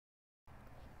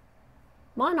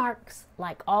Monarchs,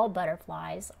 like all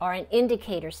butterflies, are an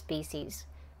indicator species.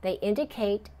 They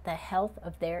indicate the health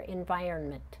of their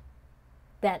environment.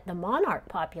 That the monarch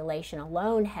population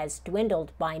alone has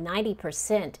dwindled by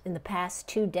 90% in the past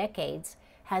 2 decades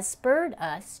has spurred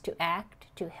us to act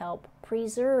to help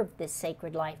preserve this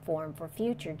sacred life form for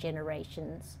future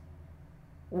generations.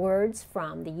 Words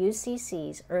from the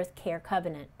UCC's Earth Care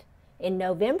Covenant. In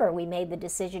November, we made the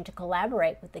decision to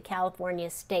collaborate with the California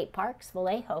State Parks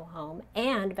Vallejo Home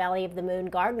and Valley of the Moon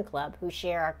Garden Club, who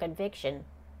share our conviction.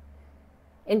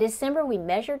 In December, we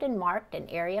measured and marked an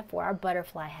area for our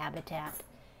butterfly habitat.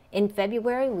 In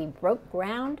February, we broke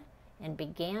ground and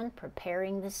began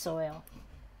preparing the soil.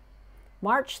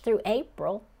 March through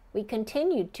April, we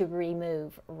continued to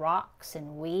remove rocks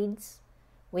and weeds.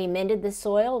 We amended the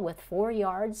soil with 4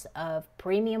 yards of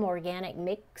premium organic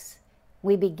mix.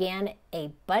 We began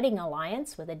a budding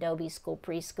alliance with Adobe School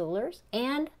preschoolers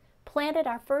and planted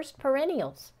our first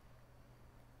perennials.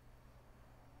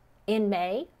 In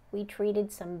May, we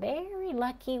treated some very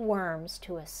lucky worms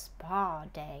to a spa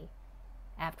day.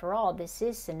 After all, this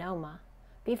is Sonoma,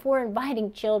 before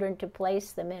inviting children to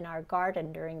place them in our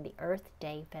garden during the Earth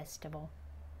Day festival.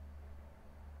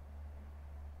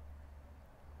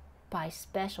 By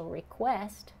special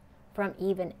request from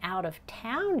even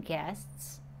out-of-town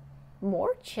guests,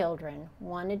 more children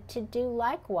wanted to do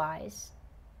likewise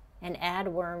and add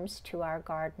worms to our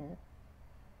garden.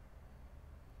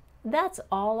 That's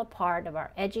all a part of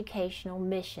our educational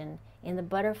mission in the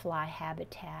butterfly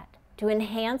habitat, to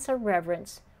enhance a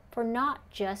reverence for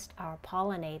not just our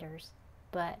pollinators,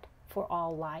 but for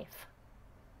all life.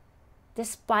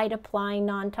 Despite applying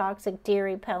non-toxic deer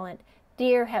repellent,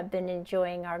 deer have been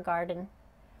enjoying our garden.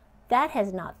 That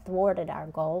has not thwarted our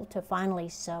goal to finally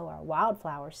sow our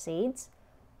wildflower seeds,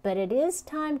 but it is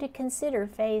time to consider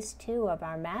phase 2 of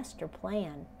our master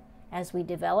plan as we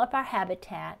develop our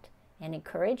habitat and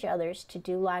encourage others to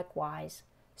do likewise,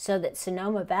 so that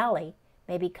Sonoma Valley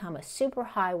may become a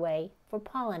superhighway for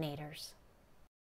pollinators.